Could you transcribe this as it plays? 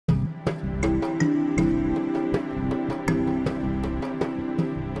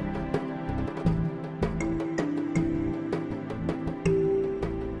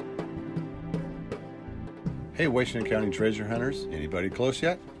Hey Washington County treasure hunters, anybody close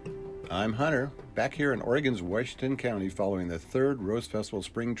yet? I'm Hunter, back here in Oregon's Washington County following the third Rose Festival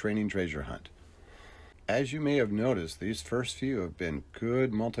Spring Training Treasure Hunt. As you may have noticed, these first few have been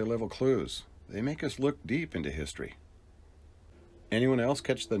good multi-level clues. They make us look deep into history. Anyone else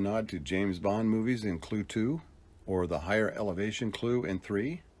catch the nod to James Bond movies in Clue 2? Or the higher elevation clue in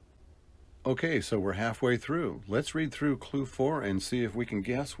 3? Okay, so we're halfway through. Let's read through Clue 4 and see if we can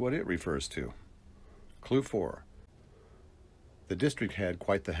guess what it refers to. Clue 4. The district had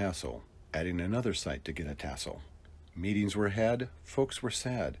quite the hassle, adding another site to get a tassel. Meetings were had, folks were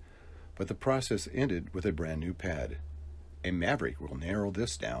sad, but the process ended with a brand new pad. A maverick will narrow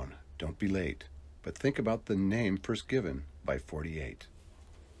this down, don't be late, but think about the name first given by 48.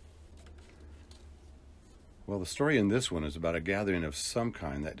 Well, the story in this one is about a gathering of some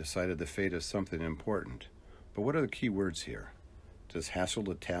kind that decided the fate of something important. But what are the key words here? Does hassle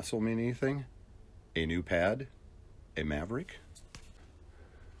to tassel mean anything? A new pad? A maverick?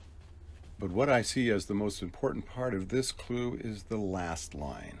 But what I see as the most important part of this clue is the last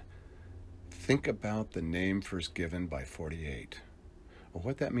line. Think about the name first given by 48. Well,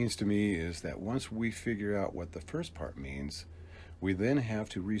 what that means to me is that once we figure out what the first part means, we then have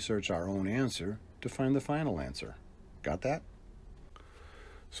to research our own answer to find the final answer. Got that?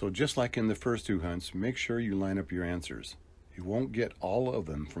 So just like in the first two hunts, make sure you line up your answers. You won't get all of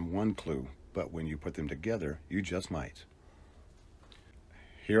them from one clue, but when you put them together, you just might.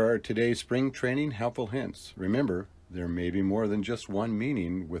 Here are today's spring training helpful hints. Remember, there may be more than just one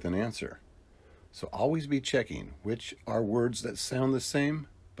meaning with an answer. So always be checking which are words that sound the same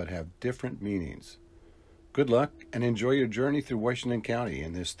but have different meanings. Good luck and enjoy your journey through Washington County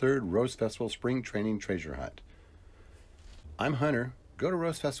in this third Rose Festival Spring Training Treasure Hunt. I'm Hunter. Go to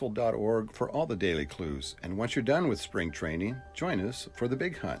rosefestival.org for all the daily clues. And once you're done with spring training, join us for the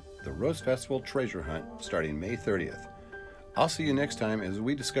big hunt, the Rose Festival Treasure Hunt, starting May 30th. I'll see you next time as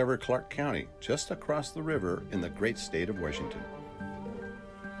we discover Clark County, just across the river in the great state of Washington.